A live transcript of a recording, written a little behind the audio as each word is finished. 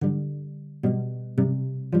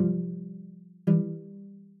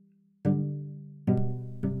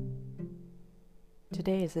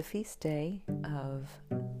Today is the feast day of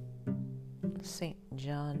St.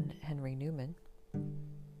 John Henry Newman.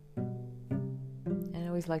 And I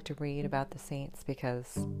always like to read about the saints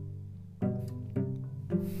because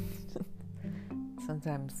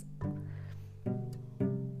sometimes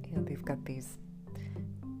they've got these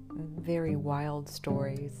very wild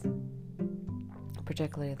stories,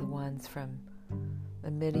 particularly the ones from the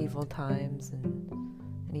medieval times and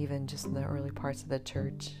even just in the early parts of the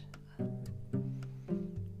church.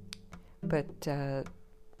 But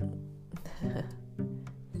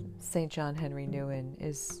St. John Henry Newman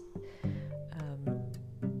is,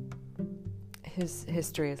 his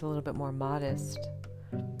history is a little bit more modest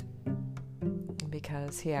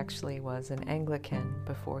because he actually was an Anglican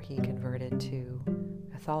before he converted to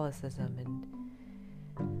Catholicism,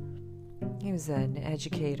 and he was an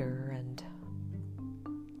educator,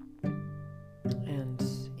 and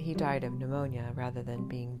he died of pneumonia rather than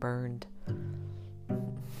being burned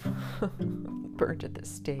at the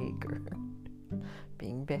stake or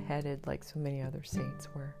being beheaded like so many other saints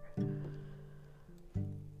were.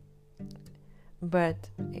 But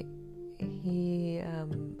he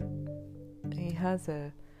has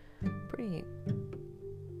a pretty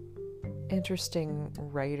interesting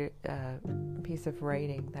piece of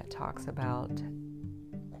writing that talks about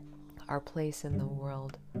our place in the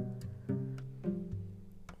world.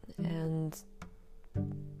 And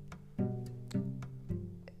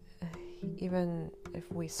even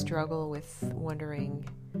if we struggle with wondering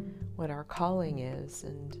what our calling is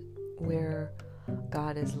and where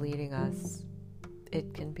God is leading us,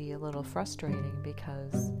 it can be a little frustrating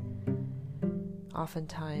because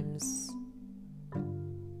oftentimes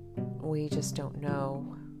we just don't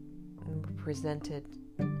know. And we're presented,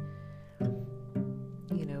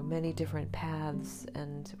 many different paths,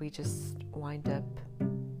 and we just wind up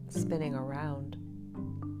spinning around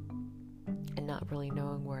and not really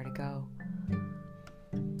knowing where to go.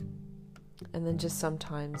 And then just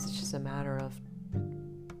sometimes it's just a matter of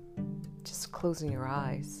just closing your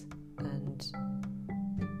eyes and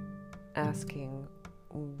asking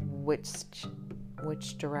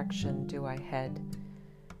which direction do I head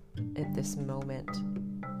at this moment.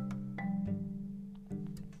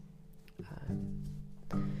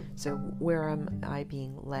 So where am I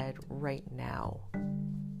being led right now?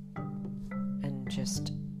 And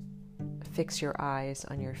just fix your eyes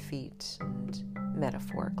on your feet, and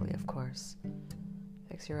metaphorically, of course.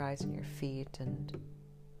 Fix your eyes on your feet and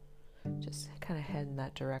just kind of head in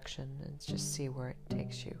that direction and just see where it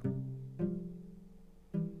takes you.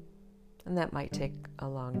 And that might take a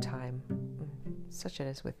long time, such as it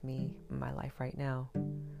is with me in my life right now.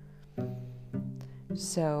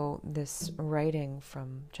 So this writing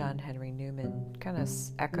from John Henry Newman kind of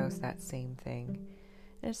echoes that same thing.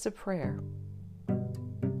 And it's a prayer.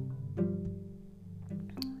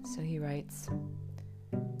 So he writes,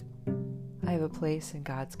 I have a place in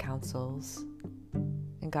God's counsels,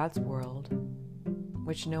 in God's world,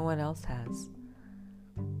 which no one else has.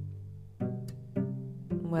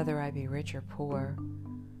 Whether I be rich or poor,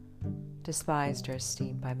 despised or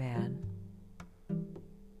esteemed by man,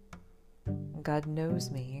 God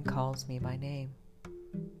knows me and calls me by name.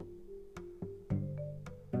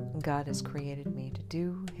 God has created me to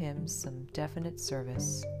do Him some definite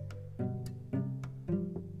service.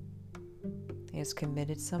 He has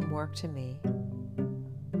committed some work to me,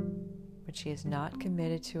 which He has not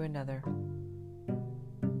committed to another.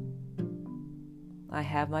 I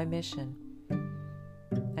have my mission.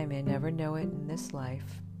 I may never know it in this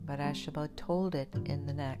life, but I shall be told it in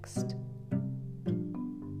the next.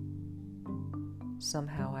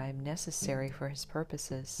 Somehow I am necessary for His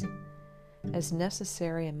purposes, as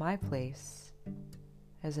necessary in my place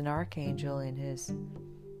as an archangel in his,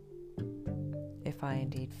 if I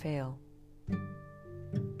indeed fail.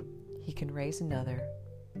 He can raise another,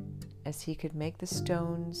 as He could make the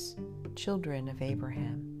stones children of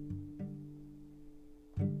Abraham.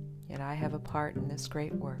 Yet I have a part in this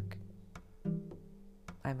great work.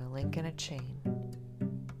 I'm a link in a chain,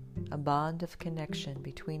 a bond of connection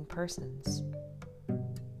between persons.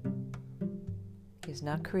 He has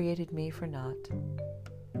not created me for naught.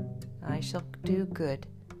 I shall do good.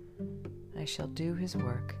 I shall do His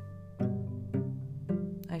work.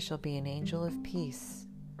 I shall be an angel of peace,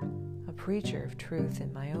 a preacher of truth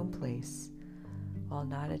in my own place, while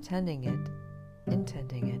not intending it,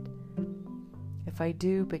 if I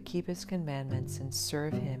do but keep His commandments and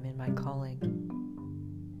serve Him in my calling.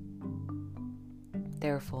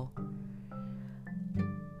 Therefore,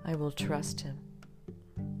 I will trust Him.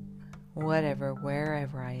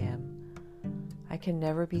 Wherever I am, I can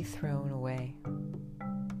never be thrown away.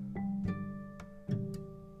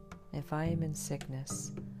 If I am in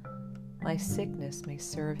sickness, my sickness may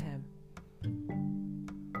serve him.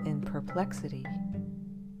 In perplexity,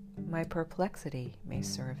 my perplexity may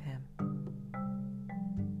serve him.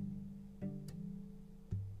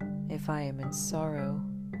 If I am in sorrow,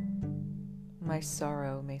 my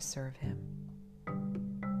sorrow may serve him.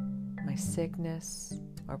 My sickness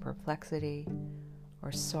or perplexity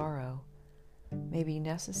or sorrow may be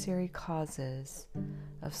necessary causes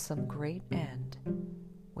of some great end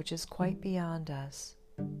which is quite beyond us.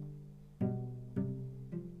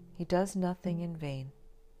 He does nothing in vain.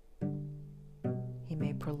 He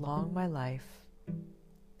may prolong my life.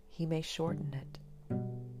 He may shorten it.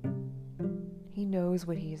 He knows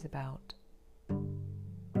what he is about.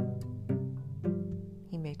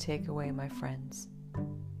 He may take away my friends.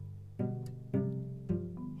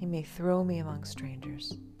 He may throw me among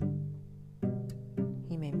strangers.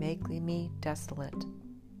 He may make me desolate,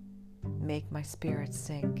 make my spirit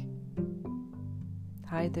sink,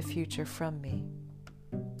 hide the future from me.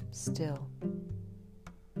 Still,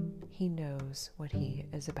 he knows what he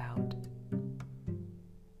is about.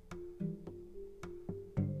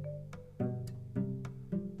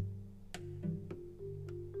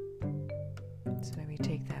 So maybe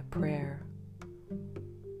take that prayer,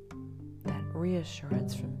 that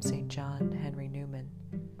reassurance from St. John Henry Newman,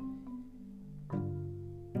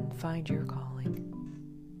 and find your calling.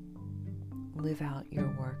 Live out your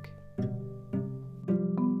work.